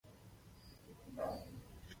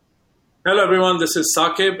Hello, everyone. This is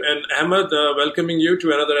Saqib and Ahmed welcoming you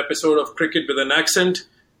to another episode of Cricket with an Accent.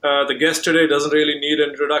 The guest today doesn't really need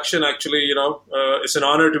an introduction. Actually, it's an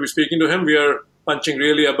honor to be speaking to him. We are punching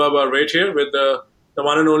really above our weight here with the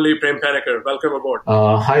one and only Prem Panikkar. Welcome aboard.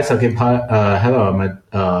 Hi, Sakib. Hi, hello, Ahmed.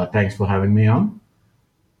 Thanks for having me on.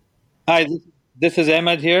 Hi, this is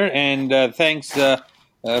Ahmed here, and thanks,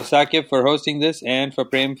 Saqib, for hosting this, and for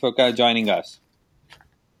Prem for joining us.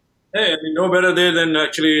 Hey, I mean, no better day than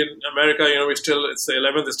actually in America. It's the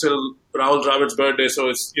 11th. It's still Rahul Dravid's birthday, so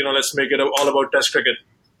let's make it all about Test cricket.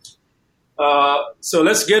 So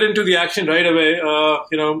let's get into the action right away.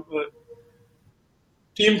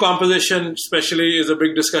 Team composition, especially, is a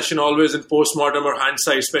big discussion always in post-mortem or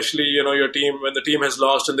hindsight. Especially, your team when the team has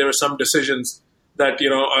lost and there were some decisions that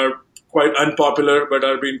are quite unpopular, but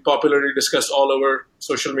are being popularly discussed all over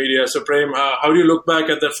social media. So, Prem, how do you look back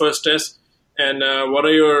at the first test, and what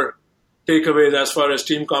are your takeaways as far as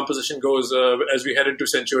team composition goes as we head into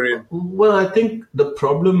Centurion? Well, I think the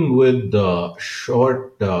problem with the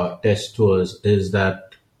short test tours is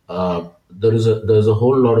that there's a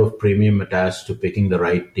whole lot of premium attached to picking the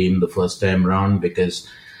right team the first time round, because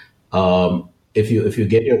if you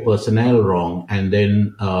get your personnel wrong and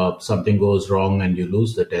then something goes wrong and you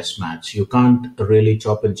lose the test match, you can't really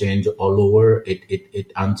chop and change all over.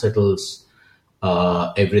 It unsettles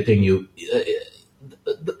everything.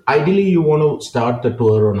 Ideally, you want to start the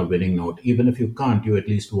tour on a winning note. Even if you can't, you at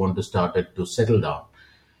least want to start it to settle down.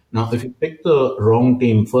 Now, if you pick the wrong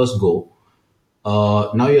team first go,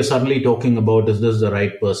 now you're suddenly talking about, is this the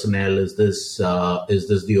right personnel? Is this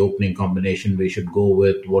the opening combination we should go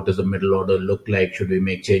with? What does the middle order look like? Should we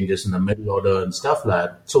make changes in the middle order and stuff like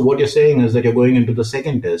that? So what you're saying is that you're going into the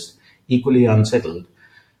second test equally unsettled.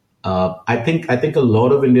 I think a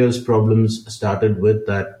lot of India's problems started with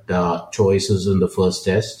that choices in the first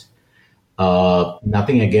test.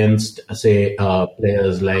 Nothing against, say,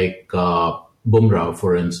 players like Bumrah,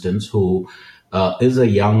 for instance, who is a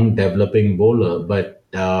young developing bowler, but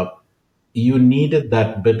you needed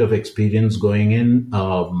that bit of experience going in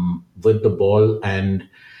with the ball, and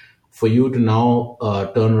for you to now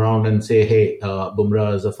turn around and say, hey,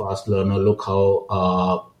 Bumrah is a fast learner. Look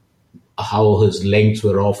how his lengths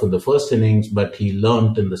were off in the first innings, but he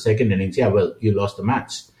learned in the second innings. Yeah, well, you lost the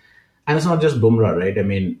match. And it's not just Bumrah, right? I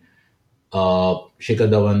mean,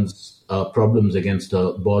 Shikhar Dhawan's problems against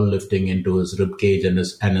the ball lifting into his rib cage and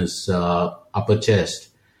his upper chest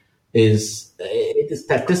it is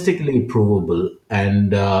statistically provable,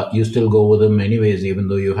 and you still go with him anyways, even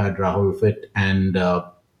though you had Rahul fit and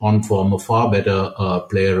on form a far better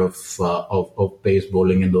player of pace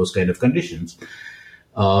bowling in those kind of conditions.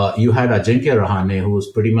 You had Ajinkya Rahane, who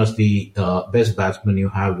was pretty much the best batsman you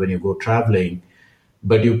have when you go traveling,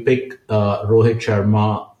 but you pick Rohit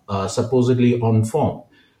Sharma supposedly on form.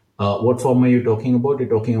 What form are you talking about? You're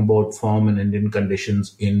talking about form in Indian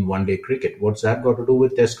conditions in one-day cricket. What's that got to do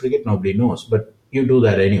with Test cricket? Nobody knows, but you do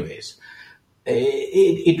that anyways.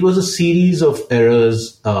 It was a series of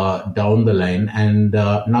errors down the line, and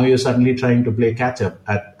now you're suddenly trying to play catch up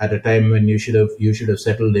at a time when you should have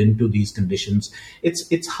settled into these conditions.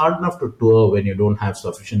 It's hard enough to tour when you don't have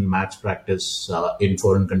sufficient match practice in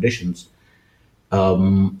foreign conditions.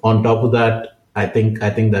 On top of that, I think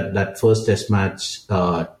that first Test match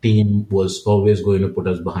team was always going to put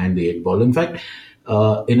us behind the eight ball. In fact,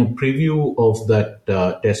 in a preview of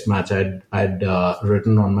that Test match, I'd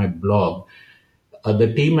written on my blog.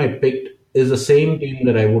 The team I picked is the same team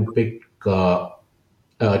that I would pick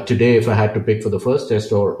today if I had to pick for the first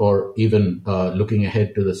test, or even looking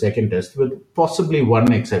ahead to the second test, with possibly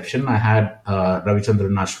one exception. I had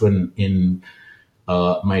Ravichandran Ashwin in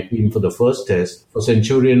my team for the first test. For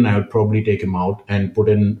Centurion, I would probably take him out and put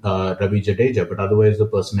in Ravi Jadeja, but otherwise the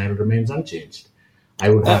personnel remains unchanged.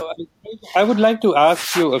 I would like to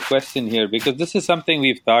ask you a question here, because this is something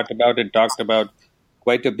we've thought about and talked about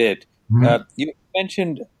quite a bit. Mm-hmm. You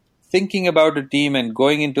mentioned thinking about a team and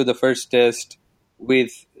going into the first test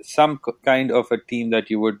with some kind of a team that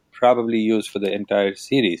you would probably use for the entire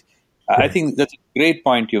series. I think that's a great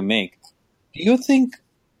point you make. Do you think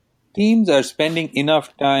teams are spending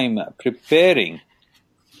enough time preparing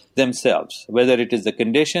themselves, whether it is the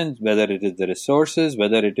conditions, whether it is the resources,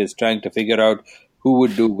 whether it is trying to figure out who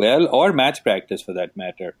would do well, or match practice for that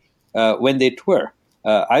matter, when they tour?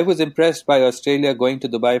 I was impressed by Australia going to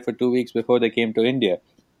Dubai for 2 weeks before they came to India.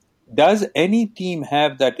 Does any team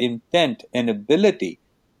have that intent and ability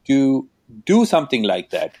to do something like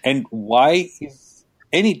that? And why is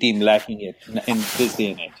any team lacking it in this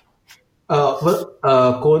day and age?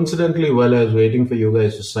 Coincidentally, while I was waiting for you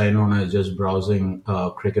guys to sign on, I was just browsing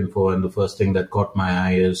Cricinfo, and the first thing that caught my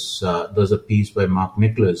eye is there's a piece by Mark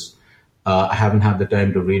Nicholas I haven't had the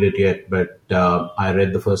time to read it yet, but I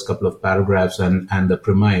read the first couple of paragraphs and the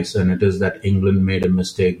premise, and it is that England made a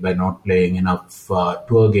mistake by not playing enough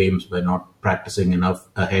tour games, by not practicing enough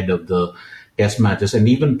ahead of the test matches, and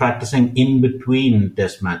even practicing in between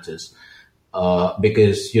test matches.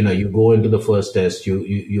 Because you go into the first test,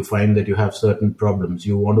 you find that you have certain problems.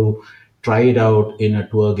 You want to try it out in a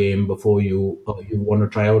tour game before you want to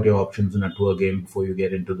try out your options in a tour game before you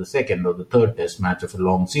get into the second or the third test match of a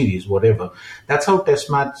long series, whatever. That's how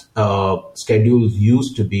test match schedules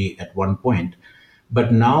used to be at one point.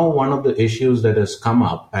 But now one of the issues that has come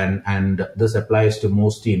up, and this applies to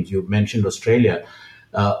most teams, you mentioned Australia.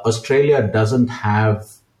 Australia doesn't have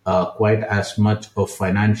quite as much of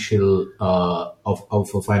financial of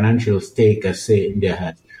a financial stake as, say, India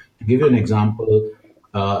has. To give you an example,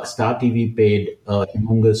 Star TV paid a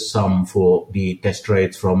humongous sum for the test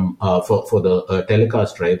rights for the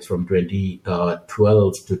telecast rights from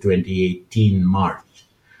 2012 to 2018 March.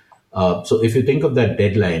 So if you think of that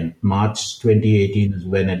deadline, March 2018 is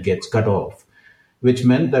when it gets cut off, which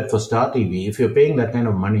meant that for Star TV, if you're paying that kind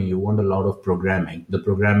of money, you want a lot of programming. The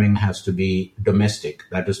programming has to be domestic.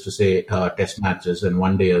 That is to say, test matches and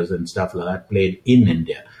one-dayers and stuff like that played in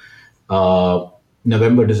India.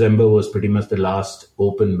 November, December was pretty much the last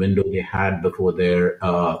open window they had before their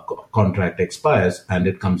contract expires, and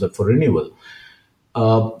it comes up for renewal.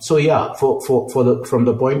 So yeah, from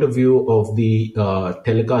the point of view of the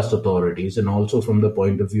telecast authorities and also from the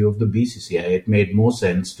point of view of the BCCI, it made more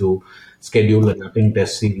sense to schedule a nothing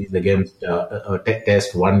test series against a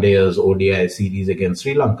test one-dayers ODI series against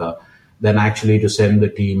Sri Lanka than actually to send the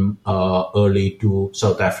team early to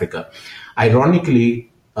South Africa. Ironically,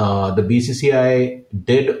 the BCCI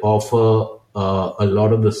did offer a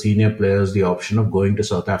lot of the senior players the option of going to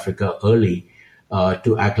South Africa early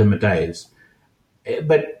to acclimatize.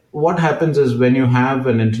 But what happens is when you have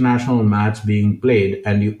an international match being played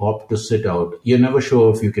and you opt to sit out, you're never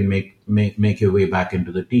sure if you can make your way back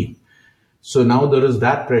into the team. So now there is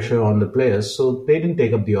that pressure on the players. So they didn't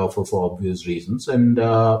take up the offer for obvious reasons. And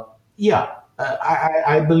I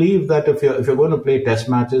believe that if you're going to play test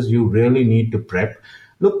matches, you really need to prep.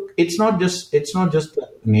 Look, it's not just the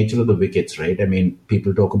nature of the wickets, right? I mean,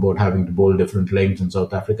 people talk about having to bowl different lengths in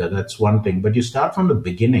South Africa. That's one thing. But you start from the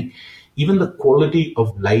beginning. Even the quality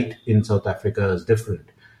of light in South Africa is different.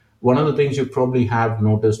 One of the things you probably have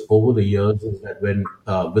noticed over the years is that when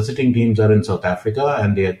visiting teams are in South Africa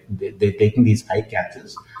and they're taking these high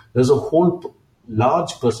catches, there's a whole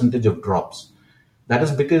large percentage of drops. That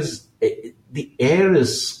is because the air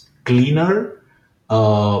is cleaner.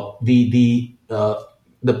 The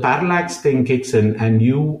parallax thing kicks in, and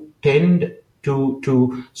you tend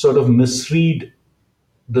to sort of misread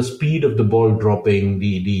the speed of the ball dropping,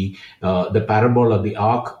 the parabola, the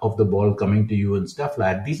arc of the ball coming to you and stuff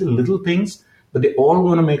like that. These are little things, but they're all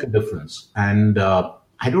going to make a difference. And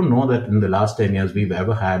I don't know that in the last 10 years we've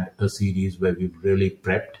ever had a series where we've really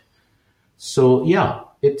prepped. So yeah,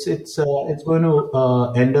 it's going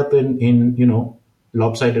to end up in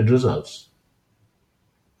lopsided results.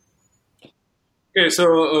 Okay,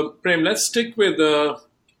 so Prem, let's stick with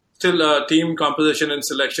still team composition and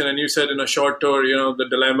selection. And you said in a short tour, the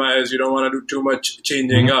dilemma is you don't want to do too much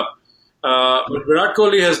changing up. But Virat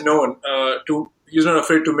Kohli has known he's not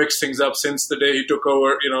afraid to mix things up since the day he took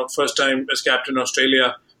over, first time as captain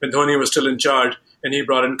Australia when Dhoni was still in charge, and he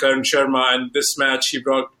brought in Karan Sharma, and this match he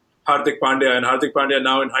brought Hardik Pandya, and Hardik Pandya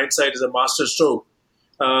now in hindsight is a master stroke.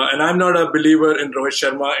 And I'm not a believer in Rohit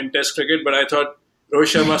Sharma in Test cricket, but I thought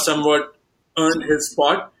Rohit Sharma somewhat earned his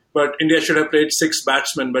spot, but India should have played 6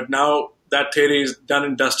 batsmen, but now that theory is done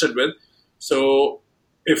and dusted with. So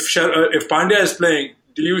if Pandya is playing,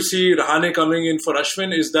 do you see Rahane coming in for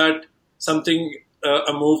Ashwin? Is that something,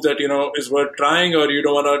 a move that is worth trying, or you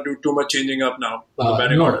don't want to do too much changing up now?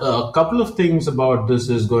 A couple of things about this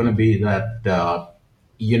is going to be that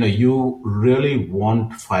you really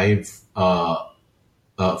want five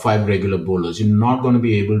regular bowlers. You're not going to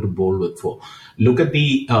be able to bowl with 4. Look at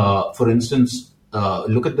for instance,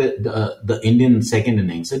 look at the Indian second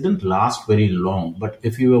innings. It didn't last very long, but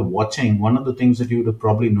if you were watching, one of the things that you would have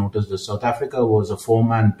probably noticed is South Africa was a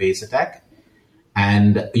 4-man pace attack.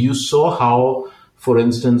 And you saw how, for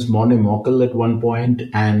instance, Morne Morkel at one point,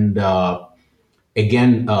 and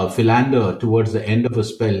again, Philander towards the end of a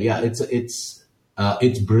spell. Yeah,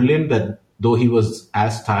 it's brilliant that though he was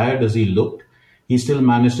as tired as he looked, he still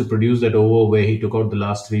managed to produce that over where he took out the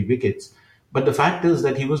last 3 wickets. But the fact is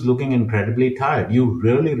that he was looking incredibly tired. You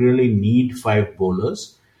really, really need 5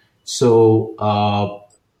 bowlers. So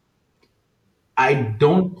I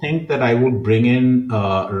don't think that I would bring in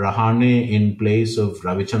Rahane in place of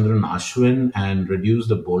Ravichandran Ashwin and reduce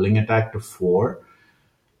the bowling attack to 4.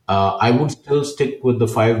 I would still stick with the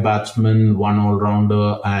 5 batsmen, 1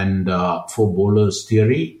 all-rounder, and 4 bowlers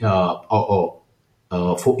theory, or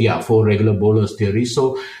 4 regular bowlers theory.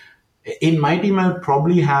 So in my team, I would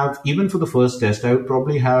probably have, even for the first test, I would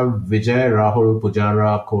probably have Vijay, Rahul,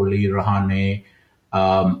 Pujara, Kohli, Rahane.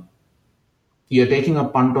 You're taking a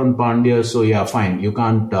punt on Pandya, so yeah, fine. You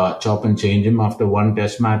can't chop and change him after one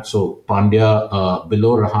test match. So Pandya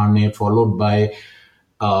below Rahane, followed by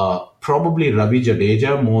probably Ravi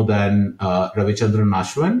Jadeja more than Ravichandran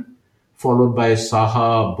Ashwin, followed by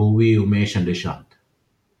Saha, Bhuvi, Umesh, and Ishant.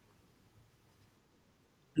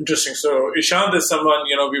 Interesting. So Ishant is someone,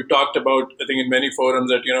 we've talked about, I think, in many forums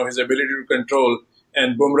that, his ability to control,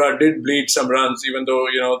 and Bumrah did bleed some runs, even though,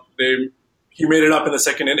 he made it up in the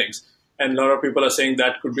second innings. And a lot of people are saying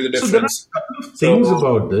that could be the difference. So there are a couple of things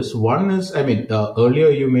about this. One is, earlier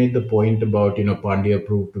you made the point about, Pandya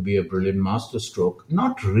proved to be a brilliant masterstroke.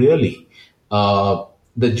 Not really. The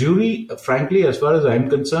jury, frankly, as far as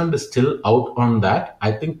I'm concerned, is still out on that.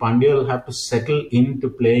 I think Pandya will have to settle into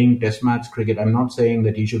playing test match cricket. I'm not saying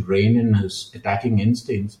that he should rein in his attacking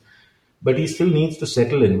instincts, but he still needs to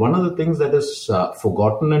settle in. One of the things that is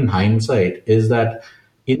forgotten in hindsight is that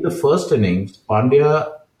in the first innings,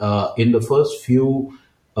 Pandya, in the first few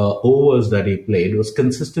overs that he played, was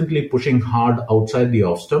consistently pushing hard outside the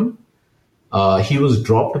off stump. He was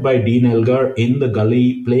dropped by Dean Elgar in the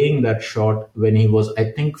gully playing that shot when he was, I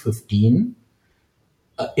think, 15.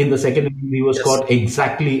 In the second inning, he was caught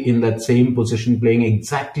exactly in that same position, playing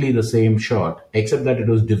exactly the same shot, except that it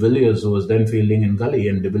was De Villiers who was then fielding in gully,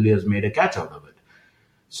 and De Villiers made a catch out of it.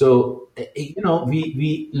 So,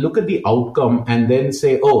 we look at the outcome and then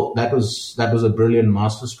say, oh, that was a brilliant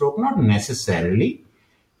masterstroke. Not necessarily.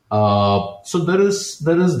 So there is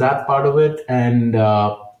that part of it. And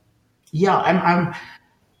I'm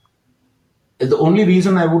the only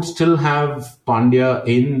reason I would still have Pandya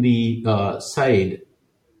in the side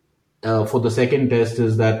for the second test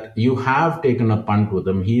is that you have taken a punt with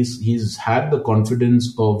him. He's had the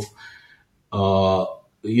confidence of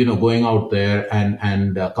going out there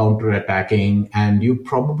and counter-attacking, and you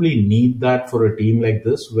probably need that for a team like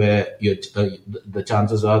this, where the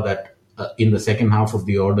chances are that in the second half of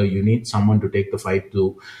the order, you need someone to take the fight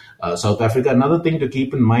to South Africa. Another thing to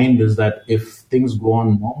keep in mind is that if things go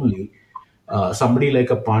on normally, somebody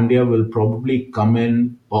like a Pandya will probably come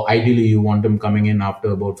in, or ideally you want him coming in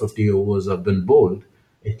after about 50 overs have been bowled,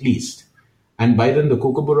 at least. And by then the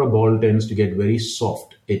Kookaburra ball tends to get very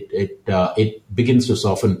soft. It begins to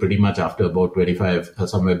soften pretty much after about 25,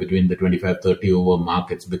 somewhere between the 25-30 over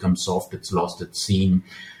mark. It's become soft. It's lost its seam.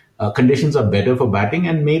 Conditions are better for batting,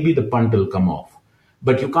 and maybe the punt will come off.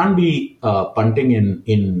 But you can't be punting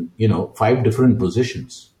in 5 different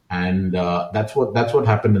positions, and that's what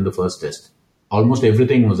happened in the first test. Almost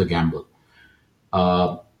everything was a gamble.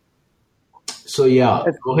 Rohit,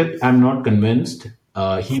 I'm not convinced.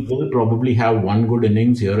 He will probably have one good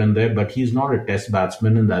innings here and there, but he's not a test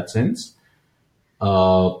batsman in that sense.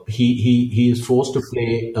 He is forced to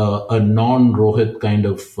play a non-Rohit kind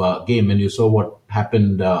of game, and you saw what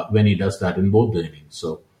happened when he does that in both the innings.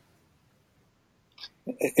 So,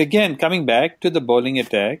 again, coming back to the bowling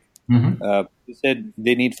attack, you said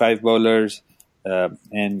they need 5 bowlers,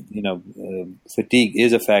 and fatigue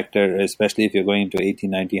is a factor, especially if you're going into 80,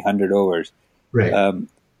 90, 100 overs. Right.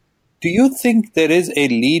 Do you think there is a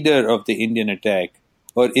leader of the Indian attack,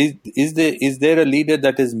 or is there a leader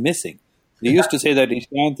that is missing? They used to say that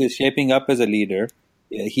Ishant is shaping up as a leader.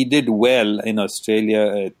 He did well in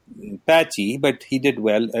Australia, patchy, but he did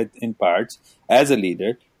well in parts as a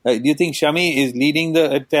leader. Do you think Shami is leading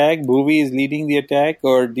the attack, Bhuvi is leading the attack,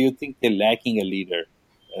 or do you think they're lacking a leader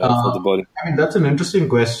for the bowling? That's an interesting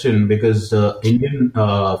question, because Indian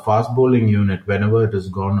fast bowling unit, whenever it has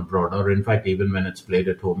gone abroad, or in fact even when it's played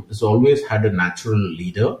at home, has always had a natural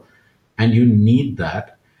leader, and you need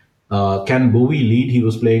that. Can Bhuvi lead? He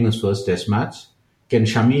was playing his first test match. Can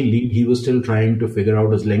Shami lead? He was still trying to figure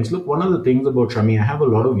out his lengths. Look, one of the things about Shami, I have a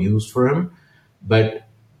lot of views for him, but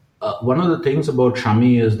one of the things about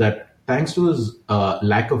Shami is that thanks to his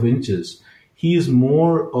lack of inches, he is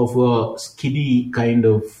more of a skiddy kind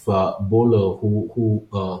of bowler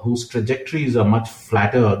whose trajectories are much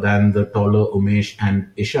flatter than the taller Umesh and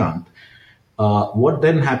Ishant. What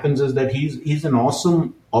then happens is that he's an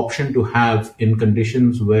awesome option to have in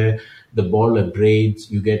conditions where the ball abrades,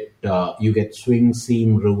 you get swing,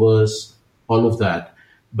 seam, reverse, all of that.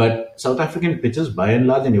 But South African pitches, by and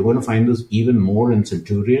large, and you're going to find this even more in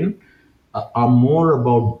Centurion, are more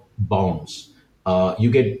about bounce. You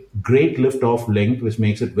get great lift-off length, which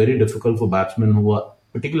makes it very difficult for batsmen who are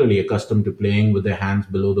particularly accustomed to playing with their hands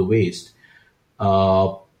below the waist.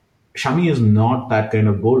 Shami is not that kind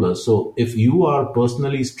of bowler. So if you are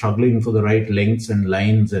personally struggling for the right lengths and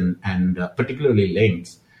lines and particularly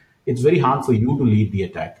lengths, it's very hard for you to lead the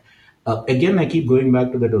attack. Again, I keep going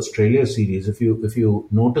back to that Australia series. If you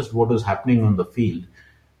noticed what was happening on the field,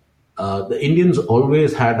 the Indians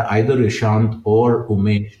always had either Ishant or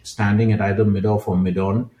Umesh standing at either mid-off or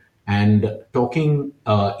mid-on and talking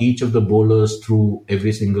each of the bowlers through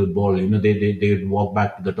every single ball. They would walk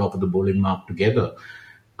back to the top of the bowling mark together.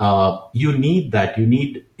 You need that. You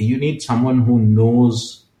need someone who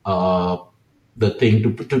knows the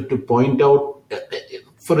thing to point out.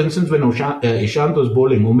 For instance, when Ishant was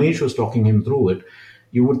bowling, Umesh was talking him through it.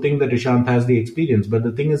 You would think that Ishant has the experience, but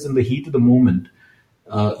the thing is, in the heat of the moment,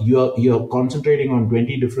 you're concentrating on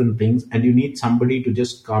 20 different things, and you need somebody to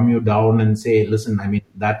just calm you down and say, listen, I mean,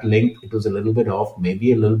 that length, it was a little bit off,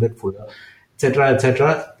 maybe a little bit fuller, etc.,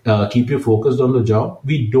 etc. Keep you focused on the job.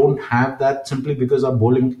 We don't have that simply because our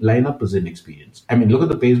bowling lineup is inexperienced. I mean, look at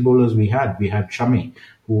the pace bowlers we had. We had Shami,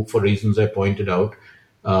 who, for reasons I pointed out,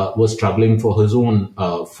 was struggling for his own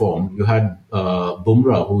form. You had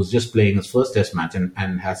Bumrah, who was just playing his first test match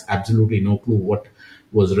and has absolutely no clue what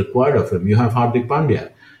was required of him. You have Hardik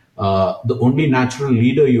Pandya. The only natural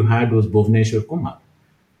leader you had was Bhuvneshwar Kumar.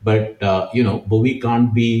 But, Bhuvi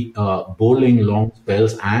can't be bowling long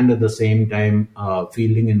spells and at the same time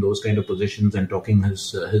fielding in those kind of positions and talking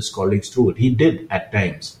his colleagues through it. He did at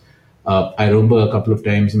times. I remember a couple of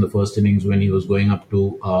times in the first innings when he was going up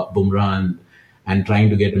to Bumrah and trying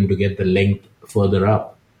to get him to get the length further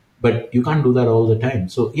up. But you can't do that all the time.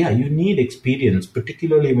 So, yeah, you need experience,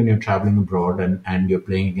 particularly when you're traveling abroad and you're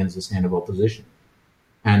playing against this kind of opposition.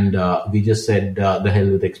 And we just said the hell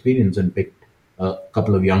with experience and picked a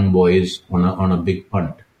couple of young boys on a big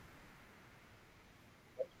punt.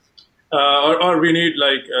 Or we need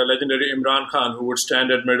like legendary Imran Khan, who would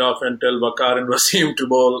stand at mid-off and tell Waqar and Wasim to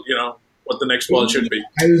bowl, what the next ball should be.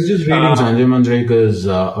 I was just reading Sanjay Manjrekar's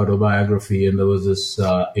autobiography, and there was this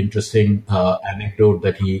interesting anecdote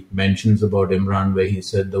that he mentions about Imran, where he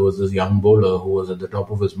said there was this young bowler who was at the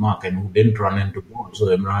top of his mark and who didn't run into bowl. So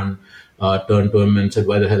Imran turned to him and said,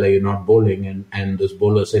 "Why the hell are you not bowling?" And this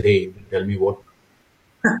bowler said, "Hey, tell me what."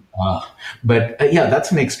 But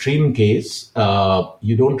that's an extreme case.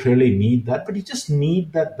 You don't really need that, but you just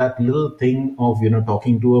need that little thing of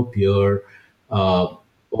talking to a peer.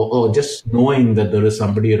 Or just knowing that there is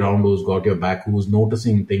somebody around who's got your back, who's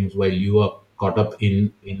noticing things while you are caught up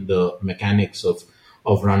in the mechanics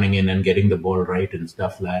of running in and getting the ball right and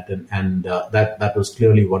stuff like that. And that was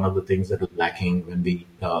clearly one of the things that was lacking when we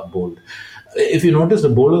bowled. If you notice, the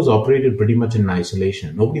bowlers operated pretty much in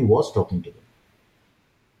isolation. Nobody was talking to them.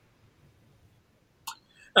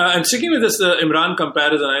 And sticking with this Imran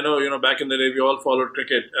comparison, I know, back in the day, we all followed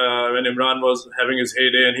cricket when Imran was having his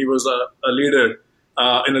heyday and he was a leader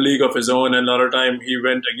in a league of his own, and a lot of time he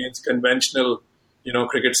went against conventional,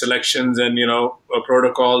 cricket selections and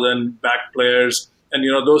protocol and back players, and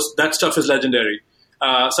that stuff is legendary.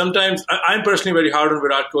 Sometimes I'm personally very hard on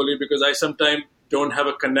Virat Kohli because I sometimes don't have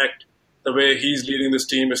a connect the way he's leading this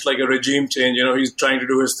team. It's like a regime change. He's trying to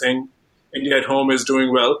do his thing. India at home is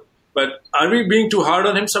doing well, but are we being too hard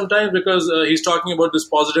on him sometimes because he's talking about this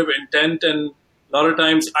positive intent, and a lot of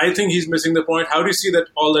times I think he's missing the point. How do you see that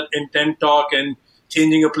all that intent talk and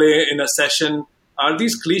changing a play in a session, are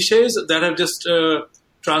these cliches that have just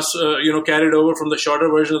carried over from the shorter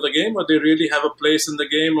version of the game, or they really have a place in the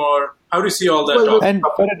game, or how do you see all that talk? And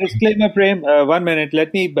for a disclaimer, Prem, 1 minute,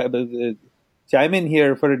 let me chime in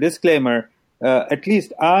here for a disclaimer. At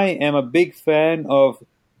least I am a big fan of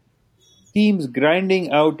teams grinding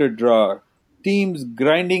out a draw, teams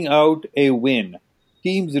grinding out a win,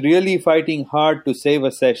 teams really fighting hard to save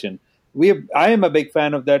a session. I am a big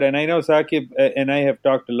fan of that, and I know Saqib and I have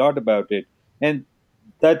talked a lot about it, and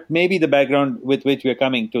that may be the background with which we're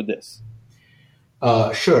coming to this.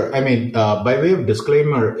 Sure. I mean, by way of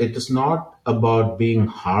disclaimer, it is not about being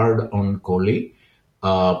hard on Kohli.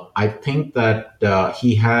 I think that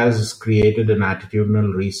he has created an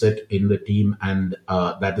attitudinal reset in the team, and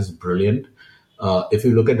that is brilliant. If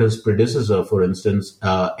you look at his predecessor, for instance,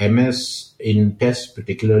 MS in Test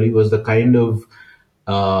particularly was the kind of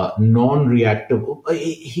non-reactive.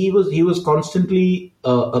 He was constantly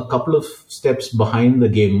a couple of steps behind the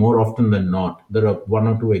game more often than not. There are one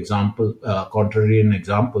or two contrarian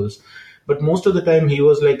examples, but most of the time he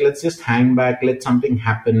was like, let's just hang back, let something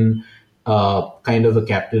happen, kind of a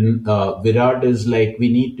captain. Virat is like,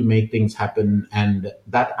 we need to make things happen, and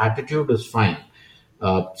that attitude is fine.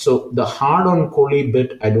 So the hard on Kohli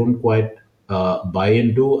bit, I don't quite buy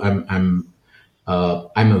into. I'm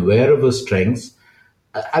aware of his strengths.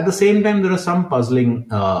 At the same time, there are some puzzling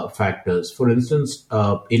factors. For instance,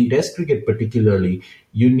 in Test cricket particularly,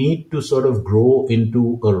 you need to sort of grow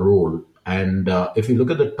into a role. And if you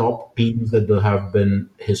look at the top teams that there have been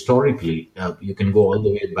historically, you can go all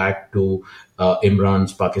the way back to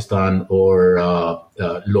Imran's Pakistan or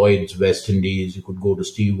Lloyd's West Indies. You could go to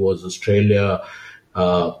Steve Waugh's Australia.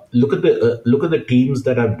 Look at the teams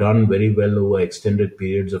that have done very well over extended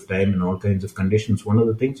periods of time in all kinds of conditions. One of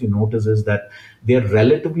the things you notice is that they are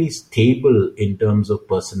relatively stable in terms of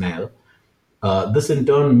personnel. This in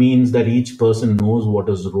turn means that each person knows what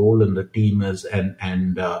his role in the team is, and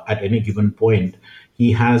at any given point,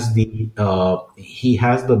 he has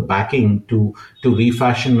the backing to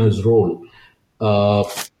refashion his role.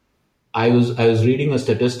 I was reading a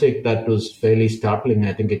statistic that was fairly startling.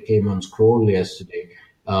 I think it came on Scroll yesterday.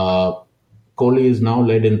 Kohli is now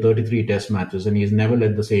led in 33 Test matches, and he's never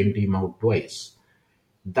led the same team out twice.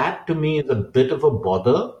 That to me is a bit of a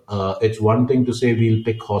bother. It's one thing to say we'll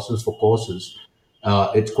pick horses for courses.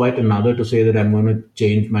 It's quite another to say that I'm going to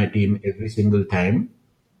change my team every single time.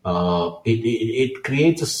 It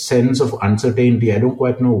creates a sense of uncertainty. I don't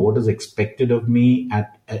quite know what is expected of me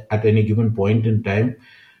at any given point in time.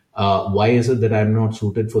 Why is it that I'm not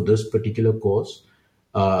suited for this particular course?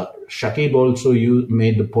 Shakib also you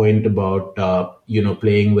made the point about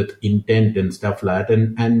playing with intent and stuff like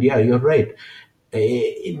that, and yeah, you're right.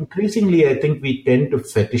 Increasingly, I think we tend to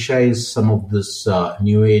fetishize some of this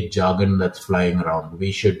new age jargon that's flying around.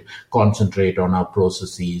 We should concentrate on our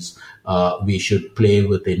processes. We should play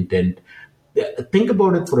with intent. Think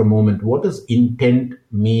about it for a moment. What does intent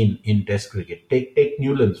mean in Test cricket? Take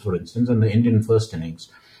Newlands, for instance, in the Indian first innings.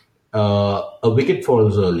 A wicket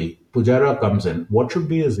falls early. Pujara comes in. What should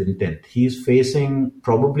be his intent? He's facing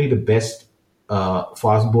probably the best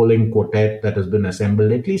fast bowling quartet that has been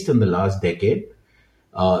assembled, at least in the last decade.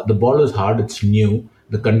 The ball is hard, it's new.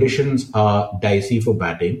 The conditions are dicey for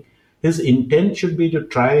batting. His intent should be to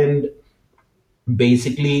try and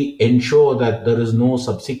basically ensure that there is no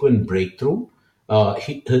subsequent breakthrough.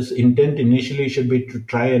 His intent initially should be to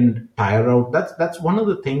try and tire out. That's one of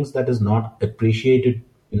the things that is not appreciated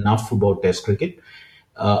enough about Test cricket.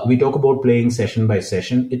 We talk about playing session by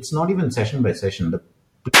session. It's not even session by session. The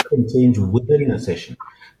play can change within a session.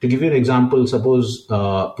 To give you an example, suppose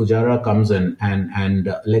Pujara comes in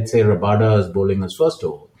and let's say Rabada is bowling his first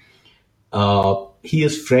over. He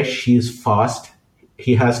is fresh, he is fast,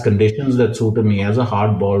 he has conditions that suit him, he has a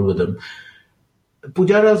hard ball with him.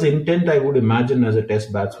 Pujara's intent, I would imagine, as a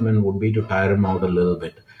Test batsman would be to tire him out a little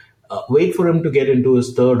bit. Wait for him to get into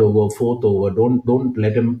his third over, fourth over. Don't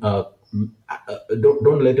let him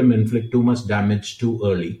don't let him inflict too much damage too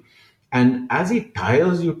early. And as he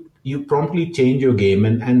tires, you promptly change your game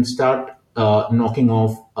and start knocking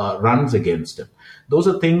off runs against him. Those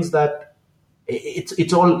are things that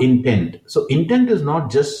it's all intent. So intent is not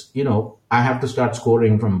just, I have to start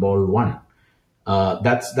scoring from ball one.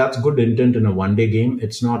 That's good intent in a one-day game.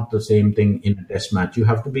 It's not the same thing in a Test match. You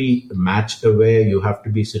have to be match aware. You have to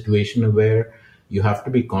be situation aware. You have to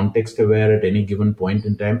be context aware at any given point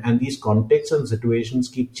in time. And these contexts and situations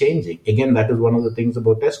keep changing. Again, that is one of the things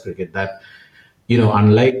about Test cricket that,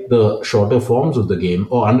 unlike the shorter forms of the game,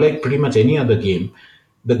 or unlike pretty much any other game,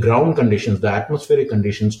 the ground conditions, the atmospheric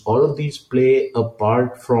conditions, all of these play a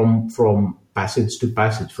part from passage to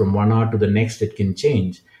passage. From 1 hour to the next, it can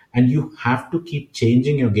change. And you have to keep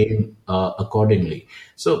changing your game accordingly.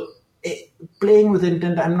 So playing with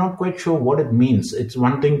intent, I'm not quite sure what it means. It's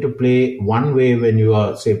one thing to play one way when you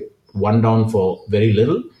are, say, one down for very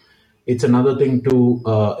little. It's another thing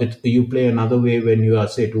to you play another way when you are,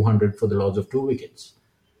 say, 200 for the loss of 2 wickets.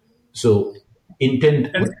 So intent,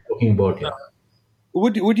 what are you talking about here?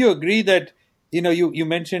 Would you agree that, you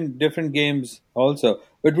mentioned different games also,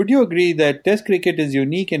 but would you agree that Test cricket is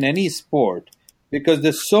unique in any sport because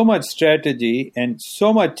there's so much strategy and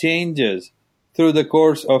so much changes through the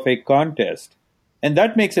course of a contest, and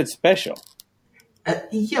that makes it special?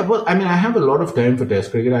 Yeah, well, I mean, I have a lot of time for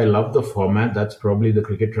Test cricket. I love the format. That's probably the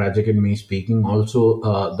cricket tragic in me speaking.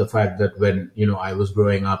 Also, the fact that when, I was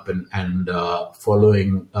growing up and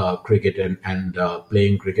following cricket and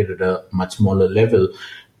playing cricket at a much smaller level,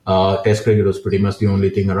 Test cricket was pretty much the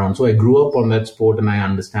only thing around. So I grew up on that sport and I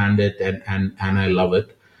understand it and I love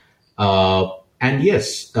it. And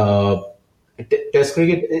yes, Test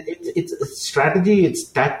cricket, it's strategy, it's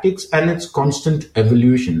tactics, and it's constant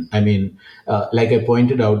evolution. I mean, like I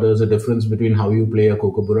pointed out, there's a difference between how you play a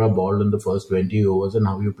Kookaburra ball in the first 20 overs and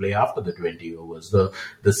how you play after the 20 overs.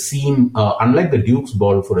 The seam, unlike the Duke's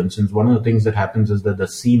ball, for instance, one of the things that happens is that the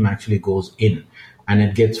seam actually goes in. and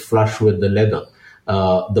it gets flush with the leather.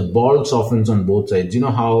 The ball softens on both sides. You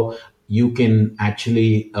know how you can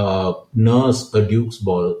actually nurse a Duke's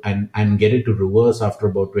ball and get it to reverse after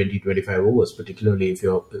about 20-25 overs, particularly if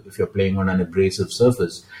you're playing on an abrasive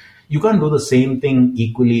surface. You can't do the same thing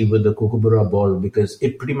equally with the Kookaburra ball because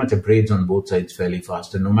it pretty much abrades on both sides fairly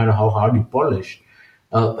fast. And no matter how hard you polish,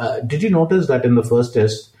 did you notice that in the first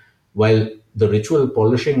test, while the ritual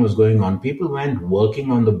polishing was going on, people weren't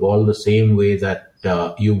working on the ball the same way that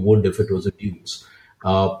you would if it was a Duke's.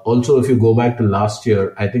 Also, if you go back to last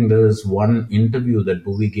year, I think there is one interview that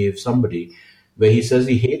Bhuvi gave somebody where he says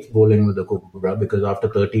he hates bowling with the Kookaburra because after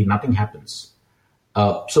 30, nothing happens.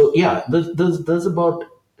 So yeah, there's about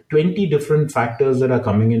 20 different factors that are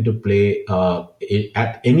coming into play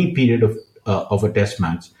at any period of a test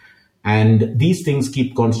match, and these things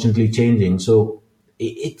keep constantly changing. So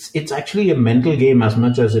it's actually a mental game as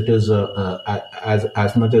much as it is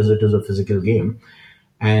as much as it is a physical game.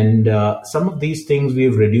 And some of these things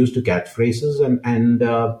we've reduced to catchphrases, and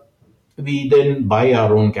we then buy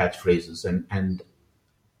our own catchphrases, and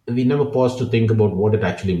we never pause to think about what it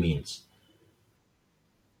actually means.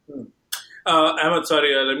 Ahmed,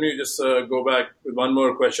 sorry, let me just go back with one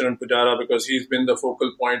more question on Pujara because he's been the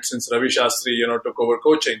focal point since Ravi Shastri, took over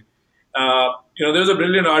coaching. There was a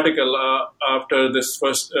brilliant article after this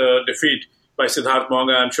first defeat by Siddharth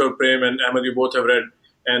Monga. I'm sure Prem and Ahmed, you both have read.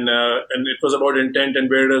 And it was about intent and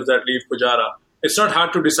where that leave Pujara. It's not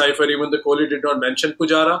hard to decipher, even though Kohli did not mention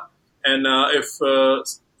Pujara. And if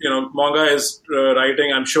Monga is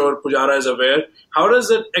writing, I'm sure Pujara is aware. How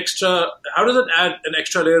does it add an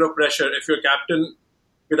extra layer of pressure if your captain,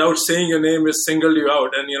 without saying your name, is singled you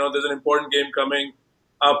out? And there's an important game coming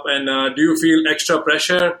up. And do you feel extra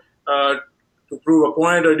pressure to prove a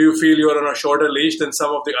point, or do you feel you're on a shorter leash than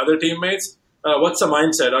some of the other teammates? What's the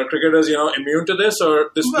mindset? Are cricketers, immune to this,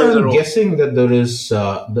 or this plays a role? I'm guessing that there is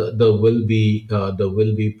there will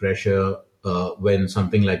be pressure when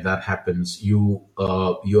something like that happens. You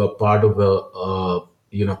are part of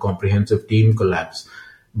a comprehensive team collapse,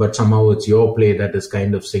 but somehow it's your play that is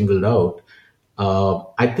kind of singled out.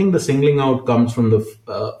 I think the singling out comes from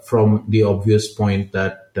the obvious point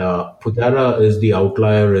that Pujara is the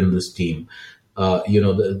outlier in this team.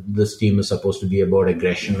 This team is supposed to be about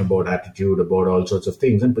aggression, about attitude, about all sorts of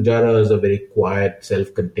things. And Pujara is a very quiet,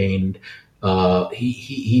 self-contained.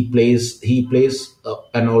 He plays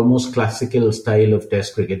an almost classical style of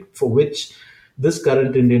Test cricket, for which this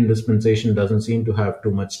current Indian dispensation doesn't seem to have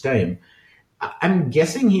too much time. I'm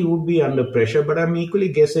guessing he would be under pressure, but I'm equally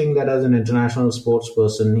guessing that as an international sports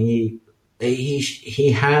person, he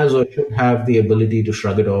has or should have the ability to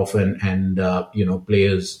shrug it off and play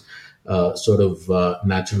his sort of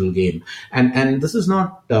natural game. And this is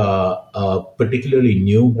not particularly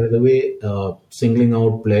new, by the way. Singling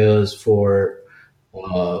out players for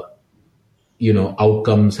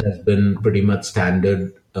outcomes has been pretty much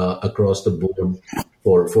standard across the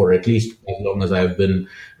board for at least as long as I've been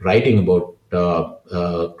writing about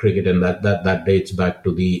cricket, and that dates back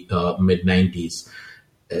to the mid-90s.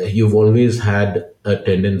 You've always had a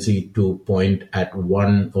tendency to point at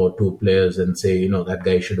one or two players and say, that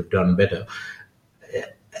guy should have done better.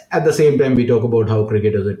 At the same time, we talk about how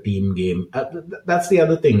cricket is a team game. That's the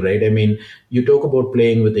other thing, right? I mean, you talk about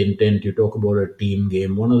playing with intent, you talk about a team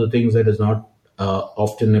game. One of the things that is not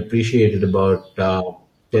often appreciated about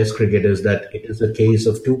Test cricket is that it is a case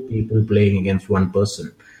of two people playing against one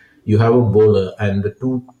person. You have a bowler, and the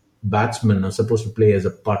two batsmen are supposed to play as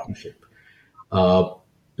a partnership.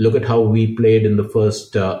 Look at how we played in the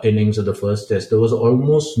first innings of the first test. There was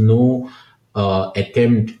almost no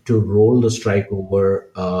attempt to roll the strike over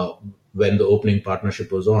when the opening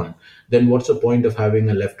partnership was on. Then what's the point of having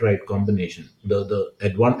a left-right combination? The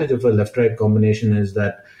advantage of a left-right combination is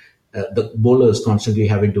that the bowler is constantly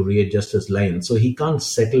having to readjust his line. So he can't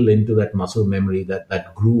settle into that muscle memory,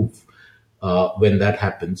 that groove when that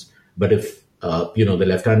happens. But if, the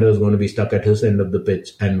left-hander is going to be stuck at his end of the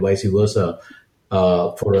pitch and vice versa,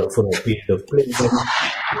 for a period of play,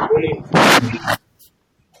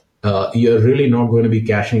 you're really not going to be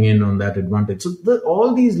cashing in on that advantage. So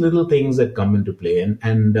all these little things that come into play,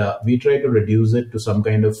 and we try to reduce it to some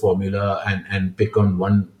kind of formula and pick on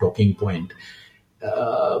one talking point.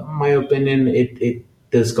 My opinion, it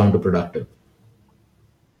is counterproductive.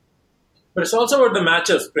 But it's also about the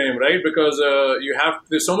matchups, Prem, right? Because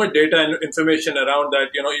there's so much data and information around that,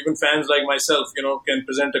 even fans like myself, can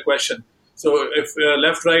present a question. So if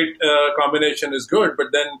left-right combination is good, but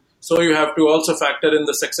then so you have to also factor in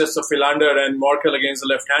the success of Philander and Morkel against the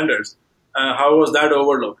left-handers. How was that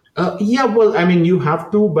overlooked? You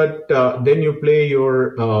have to, but then you play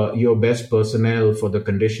your best personnel for the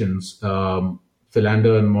conditions.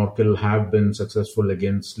 Philander and Morkel have been successful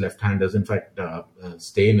against left-handers. In fact,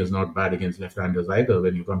 Steyn is not bad against left-handers either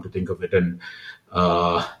when you come to think of it, and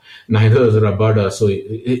neither is Rabada. So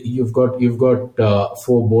you've got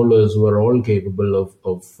four bowlers who are all capable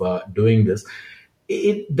of doing this.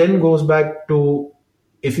 It then goes back to,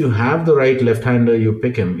 if you have the right left-hander, you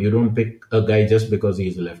pick him. You don't pick a guy just because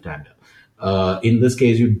he's a left-hander. In this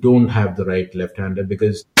case, you don't have the right left-hander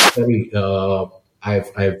because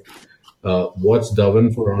I've watched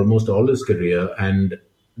Dhawan for almost all his career, and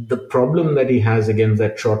the problem that he has against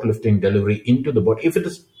that short lifting delivery into the body,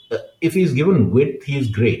 if he's given width, he's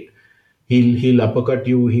great. He'll uppercut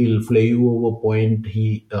you, he'll flay you over point.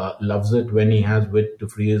 He loves it when he has width to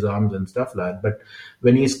free his arms and stuff like that. But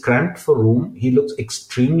when he's cramped for room, he looks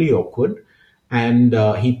extremely awkward, and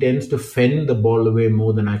he tends to fend the ball away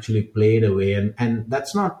more than actually play it away. And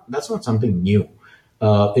that's not something new.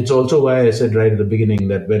 It's also why I said right at the beginning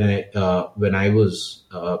that when I was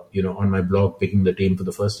on my blog picking the team for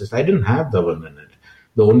the first test, I didn't have Dhawan in it.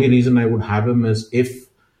 The only reason I would have him is if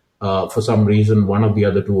for some reason one of the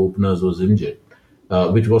other two openers was injured,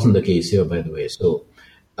 which wasn't the case here, by the way. So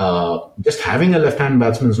just having a left-hand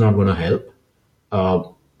batsman is not going to help.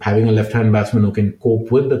 Having a left-hand batsman who can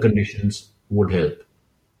cope with the conditions would help.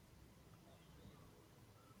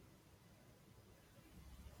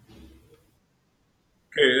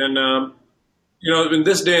 Okay, and in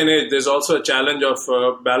this day and age, there's also a challenge of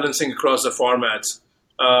balancing across the formats.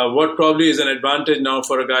 What probably is an advantage now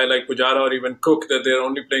for a guy like Pujara or even Cook, that they're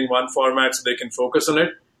only playing one format so they can focus on it.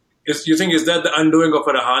 Is that the undoing of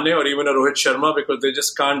a Rahane or even a Rohit Sharma, because they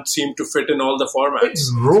just can't seem to fit in all the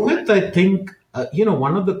formats? Rohit, I think,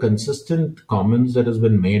 one of the consistent comments that has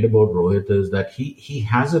been made about Rohit is that he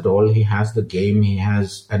has it all. He has the game. He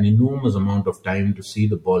has an enormous amount of time to see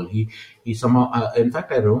the ball. He somehow, in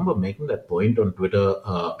fact, I remember making that point on Twitter,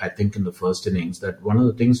 I think in the first innings, that one of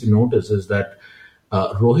the things you notice is that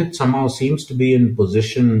Rohit somehow seems to be in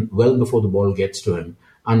position well before the ball gets to him,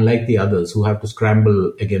 unlike the others who have to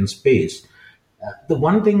scramble against pace. The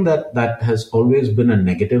one thing that has always been a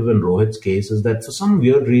negative in Rohit's case is that for some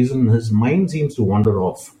weird reason, his mind seems to wander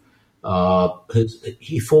off.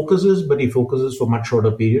 He focuses, but he focuses for much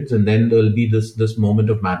shorter periods, and then there'll be this moment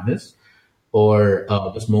of madness, or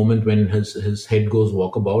this moment when his head goes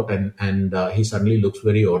walkabout and he suddenly looks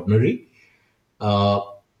very ordinary.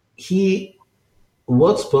 He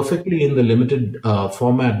works perfectly in the limited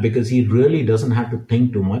format because he really doesn't have to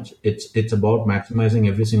think too much. It's about maximizing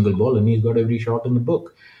every single ball, and he's got every shot in the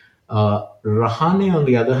book. Rahane, on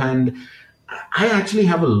the other hand, I actually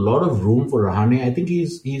have a lot of room for Rahane. I think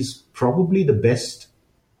he's probably the best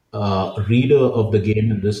reader of the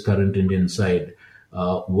game in this current Indian side,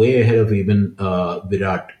 way ahead of even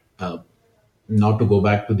Virat. Not to go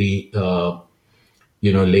back to the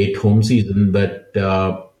late home season, but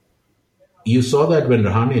you saw that when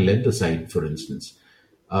Rahane led the side, for instance,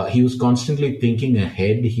 he was constantly thinking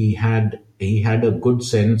ahead. He had a good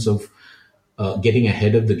sense of getting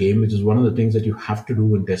ahead of the game, which is one of the things that you have to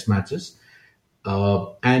do in Test matches.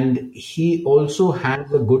 And he also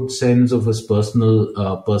had a good sense of his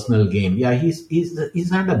personal game. Yeah, he's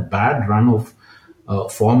had a bad run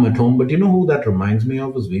of form at home, but you know who that reminds me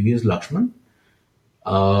of is VVS Lakshman.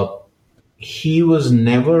 He was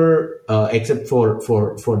never, except for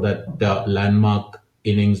that landmark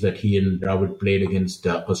innings that he and Dravid played against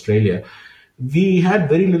Australia, we had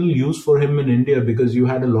very little use for him in India because you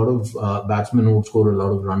had a lot of batsmen who would score a lot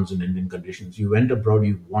of runs in Indian conditions. You went abroad,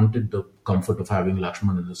 you wanted the comfort of having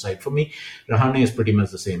Lakshman in the side. For me, Rahane is pretty much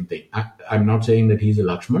the same thing. I'm not saying that he's a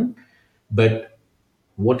Lakshman, but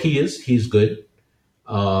what he is, he's good.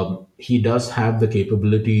 He does have the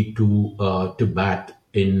capability to bat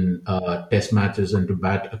in Test matches and to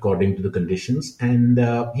bat according to the conditions, and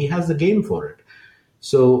he has the game for it.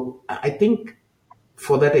 So I think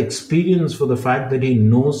for that experience, for the fact that he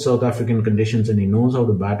knows South African conditions and he knows how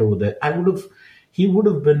to bat over there, he would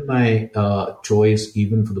have been my choice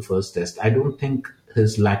even for the first Test. I don't think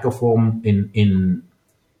his lack of form in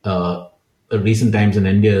recent times in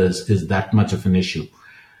India is that much of an issue.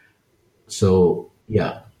 So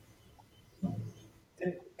yeah.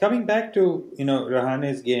 Coming back to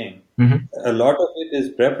Rahane's game, Mm-hmm. a lot of it is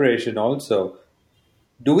preparation also.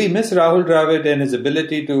 Do we miss Rahul Dravid and his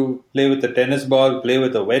ability to play with a tennis ball, play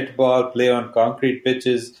with a wet ball, play on concrete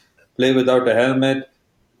pitches, play without a helmet?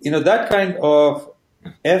 That kind of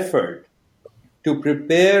effort to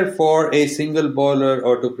prepare for a single bowler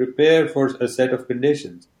or to prepare for a set of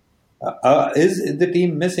conditions. Is the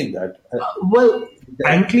team missing that? Well,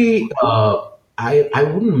 frankly, I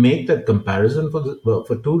wouldn't make that comparison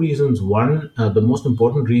for two reasons. One, the most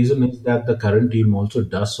important reason is that the current team also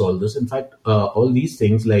does all this. In fact, all these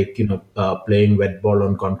things like playing wet ball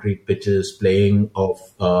on concrete pitches, playing of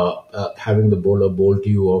having the bowler bowl to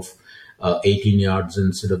you of 18 yards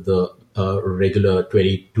instead of the regular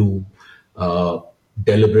 22,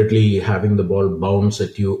 deliberately having the ball bounce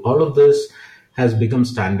at you. All of this has become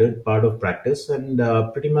standard part of practice, and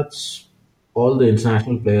pretty much all the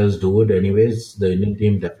international players do it anyways. The Indian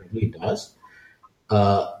team definitely does.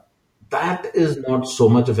 That is not so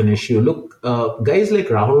much of an issue. Look, guys like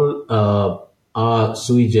Rahul are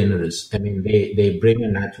sui generis. I mean, they bring a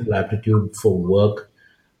natural aptitude for work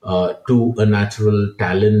to a natural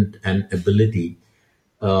talent and ability.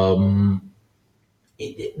 The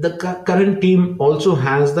current team also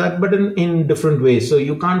has that, but in different ways. So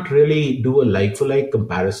you can't really do a like-for-like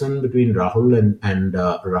comparison between Rahul and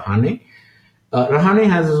Rahane. Rahane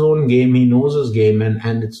has his own game. He knows his game,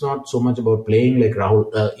 and it's not so much about playing like Rahul.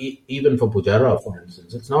 Even for Pujara, for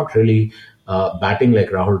instance, it's not really batting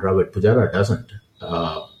like Rahul Dravid. Pujara doesn't.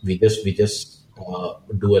 We just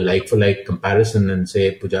do a like-for-like comparison and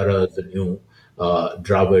say Pujara is the new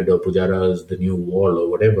Dravid or Pujara is the new Wall or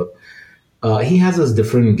whatever. He has his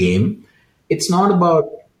different game. It's not about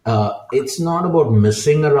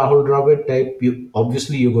missing a Rahul Dravid type.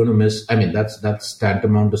 You're going to miss. I mean, that's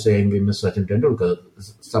tantamount to saying we miss Sachin Tendulkar.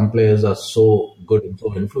 Some players are so good and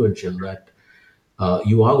so influential that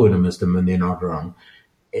you are going to miss them when they're not around.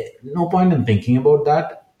 No point in thinking about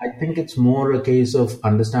that. I think it's more a case of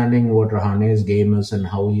understanding what Rahane's game is and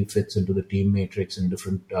how he fits into the team matrix in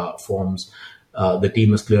different forms. The team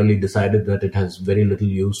has clearly decided that it has very little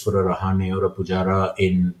use for a Rahane or a Pujara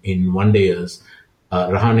in one-dayers.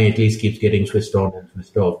 Rahane at least keeps getting switched on and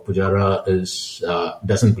switched off. Pujara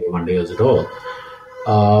doesn't play one-dayers at all,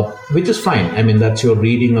 which is fine. I mean, that's your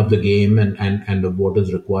reading of the game and of what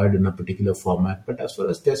is required in a particular format. But as far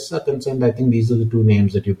as tests are concerned, I think these are the two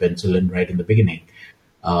names that you pencil in right in the beginning.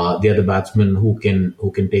 They are the batsmen who can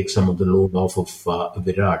take some of the load off of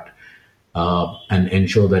Virat and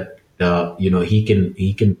ensure that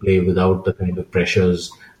he can play without the kind of pressures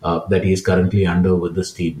that he is currently under with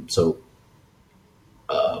this team. So,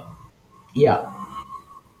 yeah.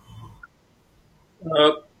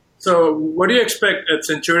 So, what do you expect at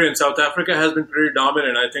Centurion? South Africa has been pretty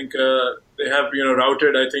dominant. I think they have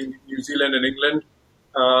routed, I think, New Zealand and England.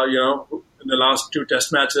 In the last two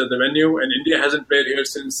Test matches at the venue, and India hasn't played here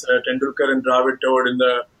since Tendulkar and Dravid toured in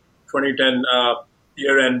the 2010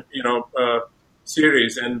 year-end,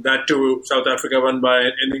 series, and that too, South Africa won by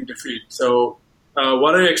an inning defeat. So,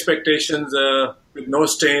 what are your expectations with no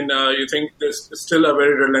stain? You think there's still a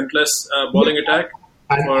very relentless bowling attack?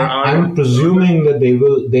 I'm presuming that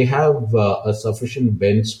they have a sufficient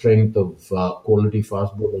bench strength of quality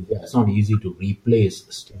fast bowlers. Yeah, it's not easy to replace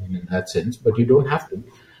Stain in that sense, but you don't have to.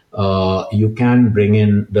 You can bring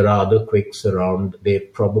in. There are other quicks around. They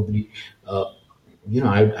probably,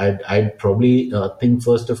 I'd probably think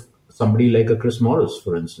first of somebody like a Chris Morris,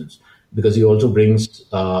 for instance, because he also brings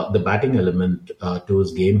the batting element to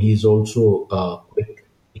his game. He's also quick.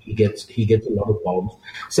 He gets a lot of bounce.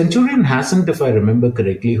 Centurion hasn't, if I remember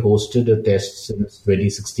correctly, hosted a test since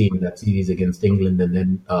 2016, that series against England, and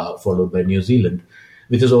then followed by New Zealand,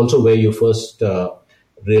 which is also where you first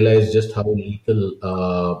realize just how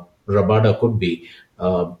lethal Rabada could be.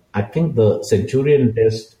 I think the Centurion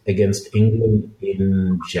test against England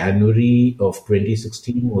in January of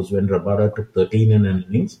 2016 was when Rabada took 13 in an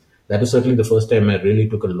innings. That was certainly the first time I really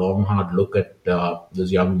took a long, hard look at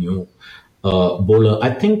this young new bowler. I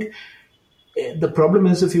think the problem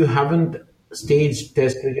is if you haven't staged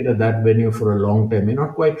test cricket at that venue for a long time, you're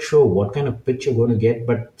not quite sure what kind of pitch you're going to get.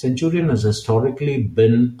 But Centurion has historically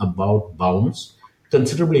been about bounce,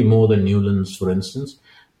 considerably more than Newlands, for instance.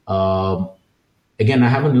 Again, I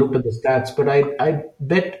haven't looked at the stats, but I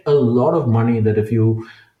bet a lot of money that if you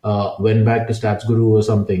went back to Stats Guru or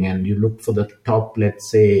something and you looked for the top, let's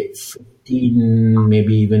say, 15,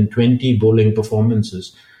 maybe even 20 bowling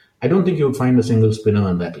performances, I don't think you would find a single spinner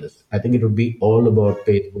on that list. I think it would be all about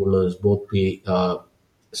pace bowlers, both the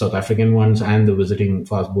South African ones and the visiting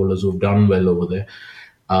fast bowlers who've done well over there.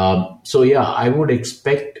 So, yeah, I would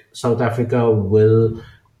expect South Africa will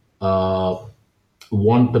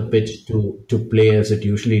want the pitch to play as it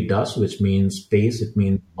usually does, which means pace, it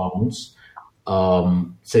means bounce.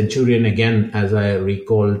 Centurion, again, as I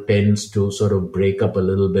recall, tends to sort of break up a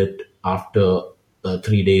little bit after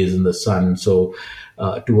 3 days in the sun. So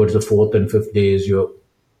towards the fourth and fifth days, you're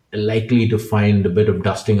likely to find a bit of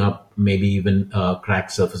dusting up, maybe even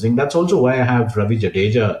cracks surfacing. That's also why I have Ravi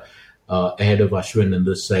Jadeja ahead of Ashwin in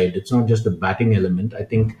this side. It's not just a batting element. I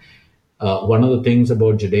think One of the things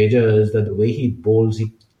about Jadeja is that the way he bowls,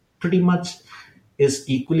 he pretty much is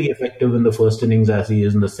equally effective in the first innings as he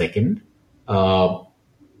is in the second.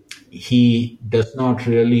 He does not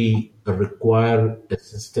really require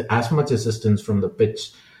as much assistance from the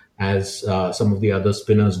pitch as some of the other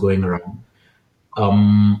spinners going around.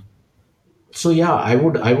 So yeah, I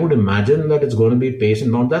would imagine that it's going to be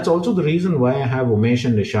patient. Now that's also the reason why I have Umesh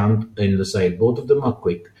and Ishant in the side. Both of them are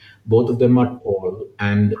quick, both of them are tall,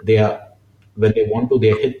 and they are, when they want to, they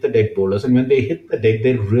hit the deck bowlers, and when they hit the deck,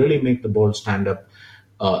 they really make the ball stand up,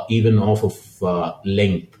 even off of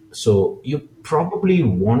length. So you probably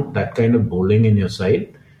want that kind of bowling in your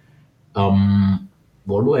side.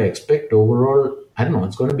 What do I expect overall? I don't know.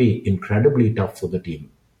 It's going to be incredibly tough for the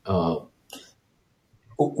team.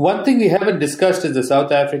 One thing we haven't discussed is the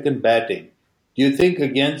South African batting. Do you think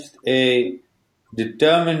against a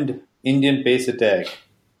determined Indian pace attack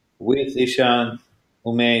with Ishant,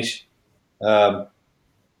 Umesh, and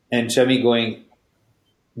Shami going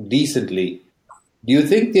decently, do you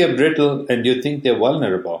think they're brittle and do you think they're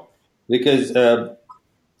vulnerable? Because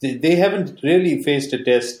they haven't really faced a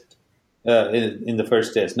test in the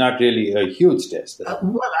first test, not really a huge test.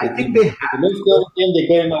 Well, I think they have. They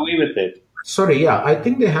came away with it. Sorry, yeah, I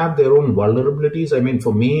think they have their own vulnerabilities. I mean,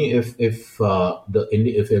 for me, if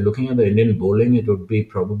you're looking at the Indian bowling, it would be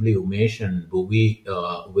probably Umesh and Bhuvi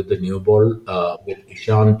with the new ball, with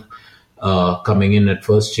Ishant coming in at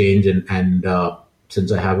first change, and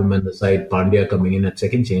since I have him on the side, Pandya coming in at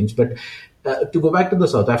second change. But to go back to the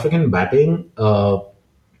South African batting,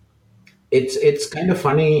 it's kind of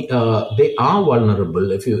funny. They are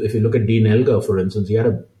vulnerable. If you look at Dean Elgar, for instance, he had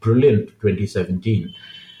a brilliant 2017.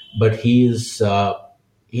 But he's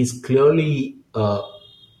clearly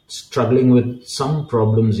struggling with some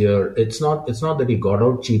problems here. It's not that he got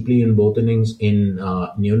out cheaply in both innings in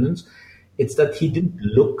Newlands. It's that he didn't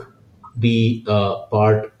look the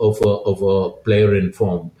part of a player in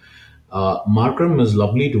form. Markram is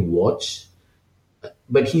lovely to watch,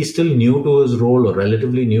 but he's still new to his role, or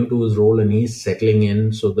relatively new to his role, and he's settling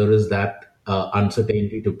in. So there is that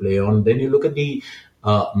uncertainty to play on. Then you look at the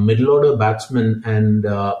middle order batsmen, and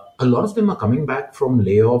a lot of them are coming back from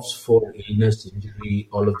layoffs for illness, injury,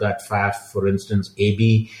 all of that. Faf, for instance,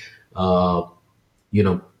 AB,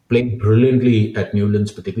 played brilliantly at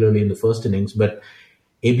Newlands, particularly in the first innings, but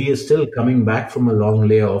AB is still coming back from a long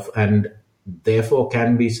layoff and therefore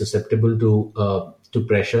can be susceptible to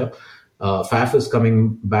pressure. Faf is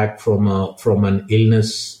coming back from an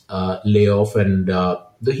illness layoff, and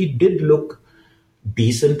he did look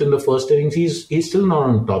decent in the first innings. He's still not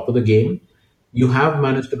on top of the game. You have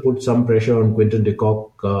managed to put some pressure on Quinton de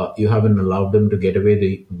Kock. You haven't allowed him to get away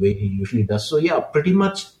the way he usually does. So yeah, pretty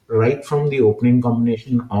much right from the opening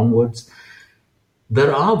combination onwards,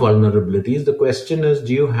 there are vulnerabilities. The question is,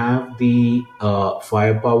 do you have the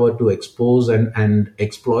firepower to expose and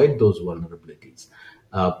exploit those vulnerabilities?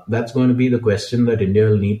 That's going to be the question that India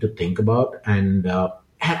will need to think about. And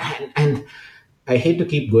I hate to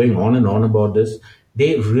keep going on and on about this.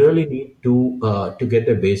 They really need to get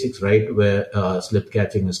their basics right where slip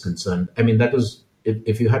catching is concerned. I mean, that was,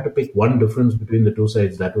 if you had to pick one difference between the two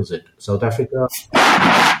sides, that was it. South Africa,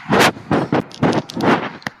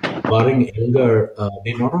 barring Elgar,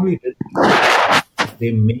 they not only did,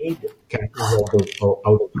 they made catches out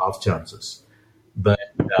of half chances, but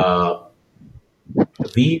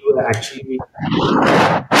we were actually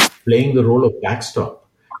playing the role of backstop.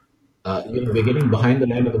 We're getting behind the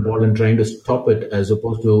line of the ball and trying to stop it, as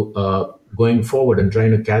opposed to going forward and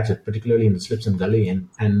trying to catch it, particularly in the slips and gully.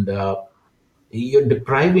 And you're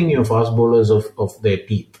depriving your fast bowlers of their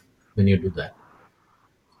teeth when you do that.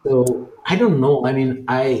 So I don't know. I mean,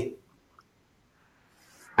 I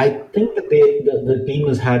think that the team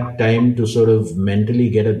has had time to sort of mentally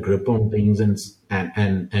get a grip on things and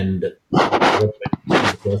the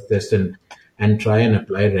first test and try and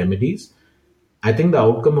apply remedies. I think the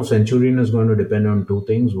outcome of Centurion is going to depend on two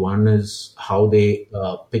things. One is how they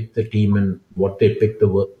pick the team and what they pick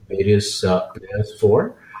the various players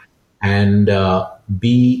for, and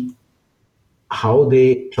B, how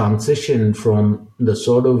they transition from the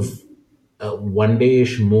sort of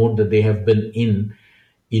one-day-ish mode that they have been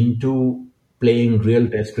into playing real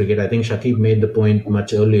Test cricket. I think Shakib made the point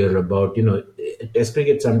much earlier about, Test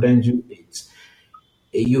cricket, sometimes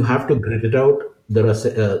you have to grit it out. There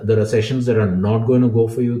are sessions that are not going to go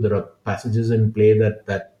for you. There are passages in play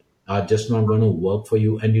that are just not going to work for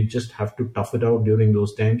you, and you just have to tough it out during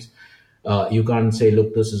those times. You can't say,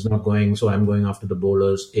 look, this is not going, so I'm going after the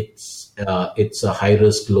bowlers. It's a high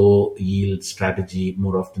risk, low yield strategy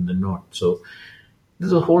more often than not. So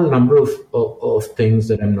there's a whole number of things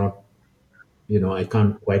that I'm not I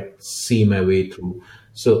can't quite see my way through.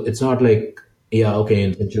 So it's not like, yeah, okay,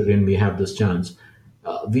 in Centurion we have this chance.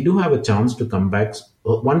 We do have a chance to come back.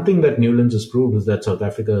 One thing that Newlands has proved is that South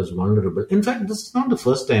Africa is vulnerable. In fact, this is not the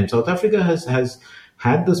first time. South Africa has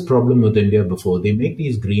had this problem with India before. They make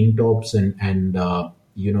these green tops and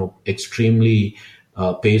extremely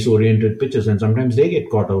pace-oriented pitches, and sometimes they get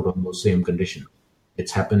caught out on those same conditions.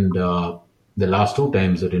 It's happened the last 2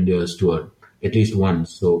 times that India has toured, at least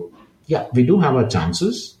once. So, yeah, we do have our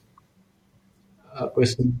chances.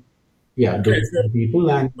 Question. Yeah, Okay. people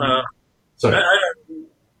and... sorry.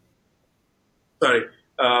 Sorry.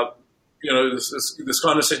 This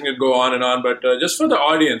conversation could go on and on, but just for the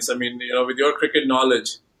audience, I mean, with your cricket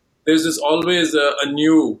knowledge, there's this always a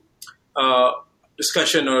new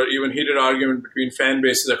discussion or even heated argument between fan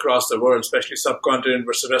bases across the world, especially subcontinent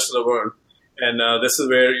versus the rest of the world. And this is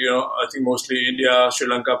where, I think mostly India, Sri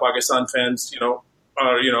Lanka, Pakistan fans, are,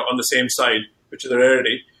 on the same side, which is a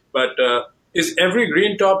rarity. But is every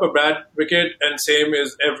green top a bad wicket, and same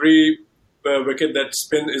is every wicket that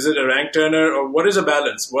spins? Is it a rank turner, or what is a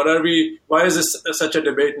balance? Why is this such a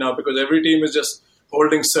debate now? Because every team is just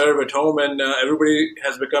holding serve at home, and everybody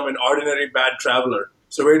has become an ordinary bad traveler.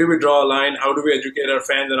 So where do we draw a line? How do we educate our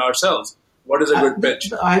fans and ourselves? What is a good pitch?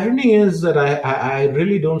 The irony is that I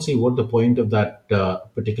really don't see what the point of that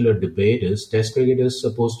particular debate is. Test cricket is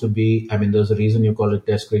supposed to be, there's a reason you call it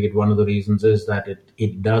Test cricket. One of the reasons is that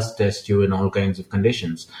it does test you in all kinds of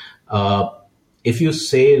conditions. If you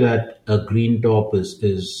say that a green top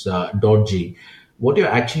is dodgy, what you're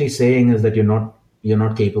actually saying is that you're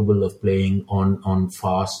not capable of playing on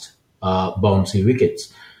fast, bouncy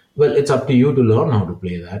wickets. Well, it's up to you to learn how to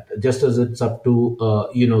play that, just as it's up to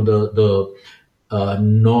the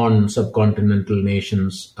non-subcontinental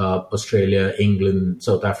nations, Australia, England,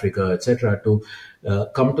 South Africa, etc., to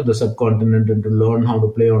come to the subcontinent and to learn how to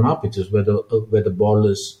play on our pitches, where the ball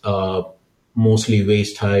is mostly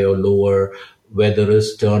waist high or lower, where there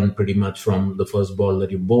is turn pretty much from the first ball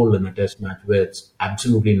that you bowl in a test match, where it's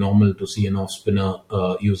absolutely normal to see an off spinner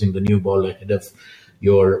using the new ball ahead of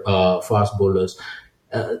your fast bowlers.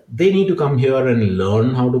 They need to come here and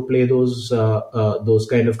learn how to play those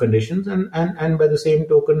kind of conditions, and by the same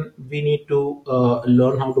token, we need to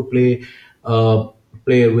learn how to play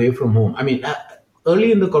away from home.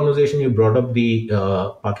 Early in the conversation, you brought up the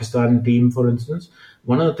Pakistan team, for instance.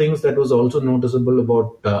 One of the things that was also noticeable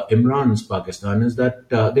about Imran's Pakistan is that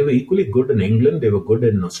they were equally good in England. They were good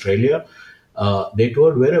in Australia. They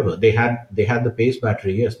toured wherever. They had the pace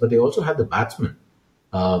battery, yes, but they also had the batsmen.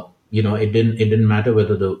 It didn't matter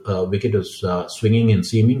whether the wicket was swinging and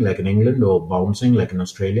seaming like in England or bouncing like in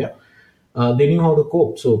Australia. They knew how to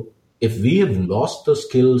cope. So if we have lost the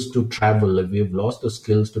skills to travel, if we have lost the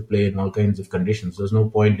skills to play in all kinds of conditions, there's no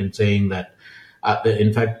point in saying that.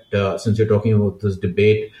 In fact, since you're talking about this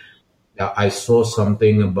debate, I saw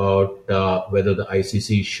something about whether the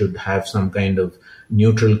ICC should have some kind of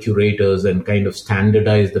neutral curators and kind of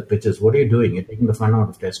standardize the pitches. What are you doing? You're taking the fun out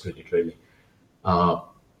of Test cricket, really.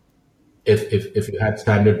 If you had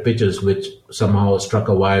standard pitches which somehow struck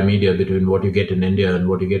a wire media between what you get in India and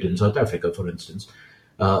what you get in South Africa, for instance,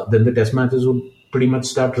 then the test matches would pretty much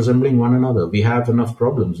start resembling one another. We have enough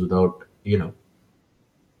problems without,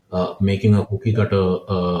 making a cookie cutter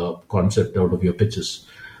concept out of your pitches.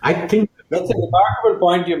 I think that's a remarkable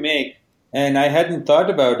point you make, and I hadn't thought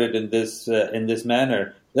about it in this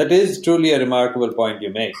manner. That is truly a remarkable point you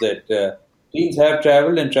make, that teams have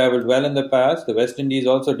traveled well in the past. The West Indies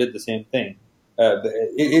also did the same thing.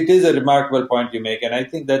 It is a remarkable point you make, and I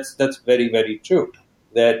think that's very, very true.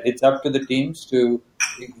 That it's up to the teams to,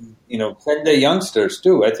 send their youngsters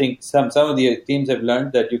too. I think some of the teams have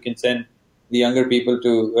learned that you can send the younger people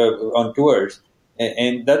to on tours,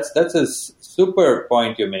 and that's a super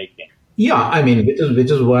point you're making. Yeah,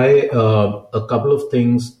 which is why a couple of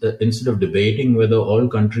things. Instead of debating whether all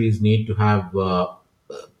countries need to have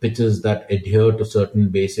pitches that adhere to certain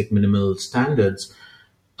basic minimal standards,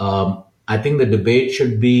 I think the debate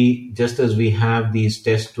should be, just as we have these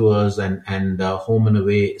test tours and home and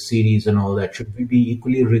away series and all that, should we be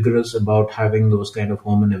equally rigorous about having those kind of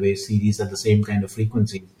home and away series at the same kind of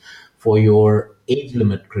frequency for your age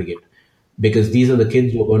limit cricket? Because these are the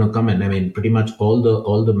kids who are going to come in. Pretty much all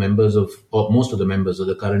the members or most of the members of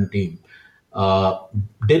the current team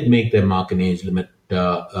did make their mark in age limit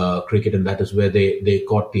cricket, and that is where they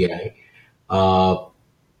caught the eye.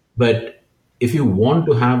 But if you want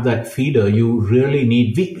to have that feeder, you really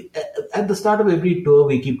need... at the start of every tour,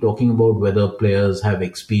 we keep talking about whether players have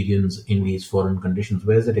experience in these foreign conditions.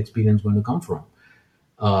 Where's that experience going to come from?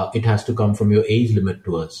 It has to come from your age limit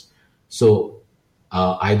tours. So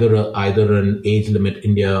either an age limit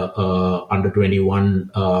India under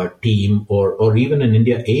 21 team or even an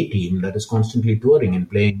India A team that is constantly touring and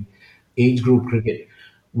playing age group cricket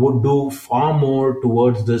would do far more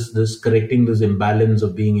towards this correcting this imbalance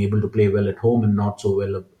of being able to play well at home and not so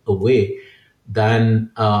well away than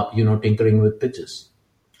tinkering with pitches.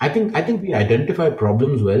 I think we identify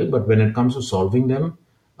problems well, but when it comes to solving them,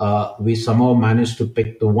 we somehow manage to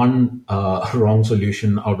pick the one wrong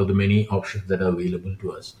solution out of the many options that are available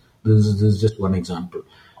to us. This is just one example.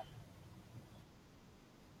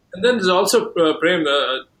 And then there's also, Prem,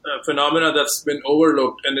 a phenomena that's been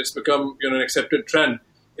overlooked and it's become an accepted trend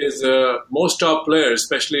is most top players,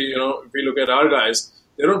 especially if we look at our guys,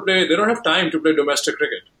 they don't have time to play domestic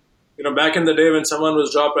cricket. Back in the day when someone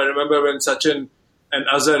was dropped, I remember when Sachin and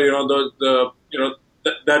Azhar,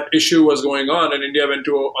 that issue was going on, and India went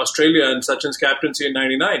to Australia and Sachin's captaincy in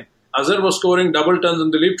 '99. Azhar was scoring double tons in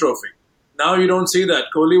the Leap Trophy. Now you don't see that.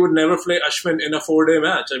 Kohli would never play Ashwin in a 4-day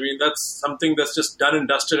match. I mean, that's something that's just done and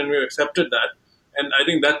dusted, and we've accepted that. And I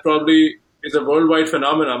think that probably is a worldwide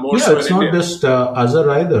phenomenon. It's not just Azhar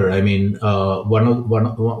either. I mean, one of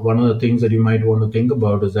the things that you might want to think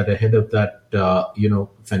about is that ahead of that,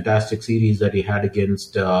 fantastic series that he had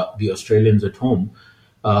against the Australians at home,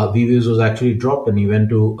 VVS was actually dropped and he went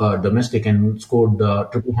to domestic and scored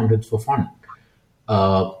triple hundreds for fun.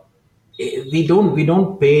 We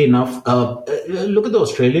don't pay enough. Look at the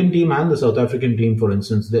Australian team and the South African team, for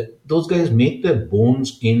instance. Those guys make their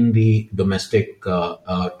bones in the domestic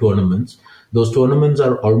tournaments. Those tournaments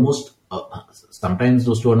are almost sometimes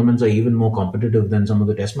those tournaments are even more competitive than some of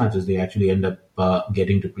the test matches they actually end up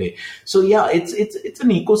getting to play. So yeah, it's an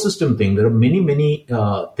ecosystem thing. There are many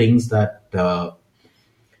things that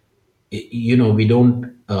we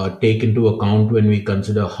don't take into account when we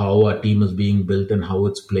consider how our team is being built and how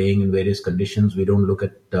it's playing in various conditions. We don't look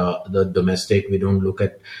at the domestic. We don't look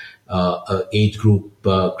at age group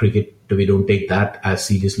cricket. We don't take that as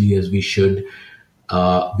seriously as we should.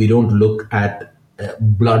 We don't look at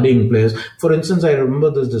blooding players. For instance, I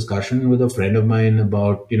remember this discussion with a friend of mine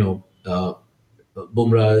about,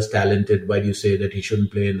 Bumrah is talented. Why do you say that he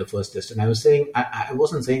shouldn't play in the first test? And I was saying, I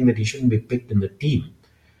wasn't saying that he shouldn't be picked in the team.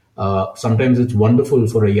 Sometimes it's wonderful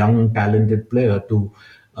for a young, talented player to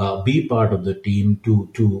be part of the team, to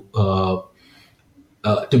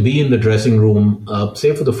be in the dressing room,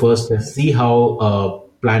 say for the first test, see how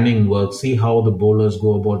planning works, see how the bowlers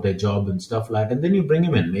go about their job and stuff like that. And then you bring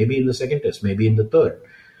him in, maybe in the second test, maybe in the third.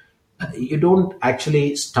 You don't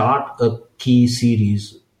actually start a key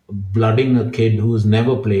series blooding a kid who's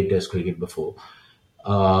never played test cricket before.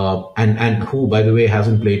 And who, by the way,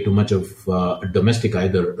 hasn't played too much of domestic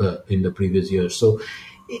either in the previous years. So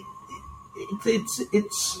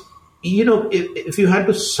it's if you had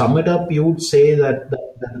to sum it up, you would say that the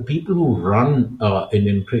people who run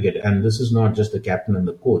Indian cricket, and this is not just the captain and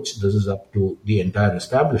the coach, this is up to the entire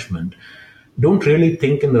establishment, don't really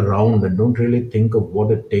think in the round and don't really think of what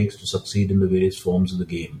it takes to succeed in the various forms of the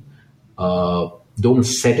game. Don't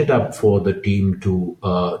set it up for the team to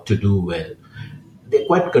do well. They're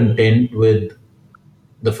quite content with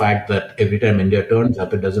the fact that every time India turns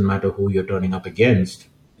up, it doesn't matter who you're turning up against,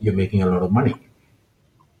 you're making a lot of money.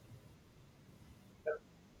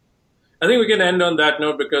 I think we can end on that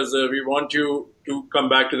note because we want you to come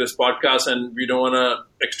back to this podcast and we don't want to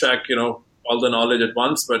extract, all the knowledge at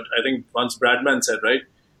once. But I think once Bradman said, right,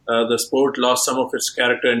 the sport lost some of its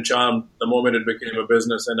character and charm the moment it became a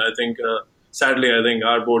business. And I think, sadly, I think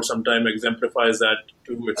our board sometimes exemplifies that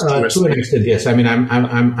to its truest to an extent, yes. I mean,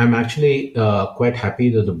 I'm actually quite happy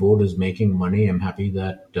that the board is making money. I'm happy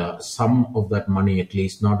that some of that money, at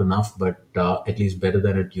least not enough, but at least better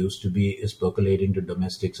than it used to be, is percolating to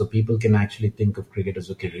domestic. So people can actually think of cricket as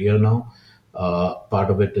a career now. Part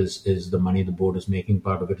of it is the money the board is making.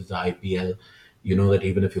 Part of it is the IPL. You know that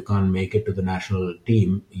even if you can't make it to the national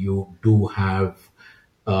team, you do have.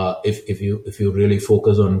 If you really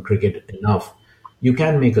focus on cricket enough, you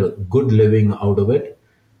can make a good living out of it.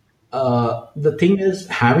 The thing is,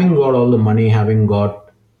 having got all the money, having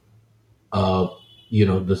got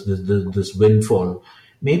this windfall,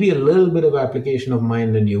 maybe a little bit of application of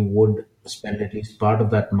mind, and you would spend at least part of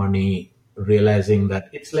that money realizing that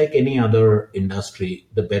it's like any other industry.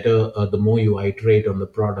 The better, the more you iterate on the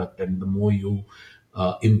product, and the more you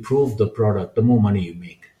improve the product, the more money you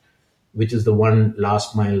make. Which is the one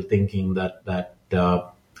last mile thinking that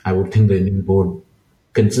I would think the Indian board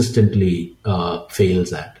consistently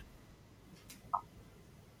fails at.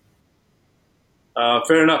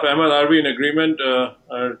 Fair enough. Ahmed, are we in agreement?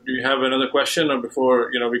 Do you have another question or before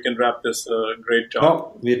we can wrap this great talk?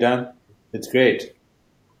 No, we're done. It's great.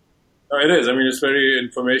 It is. I mean, it's very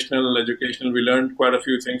informational, educational. We learned quite a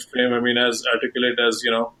few things from him. I mean, as articulate as,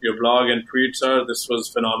 your blog and tweets are, this was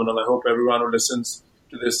phenomenal. I hope everyone who listens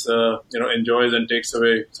to this, enjoys and takes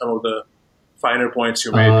away some of the finer points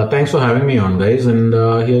you made. Thanks for having me on, guys. And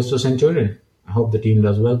here's to Centurion. I hope the team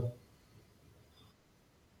does well.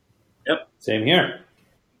 Yep. Same here.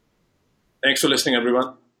 Thanks for listening,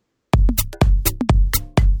 everyone.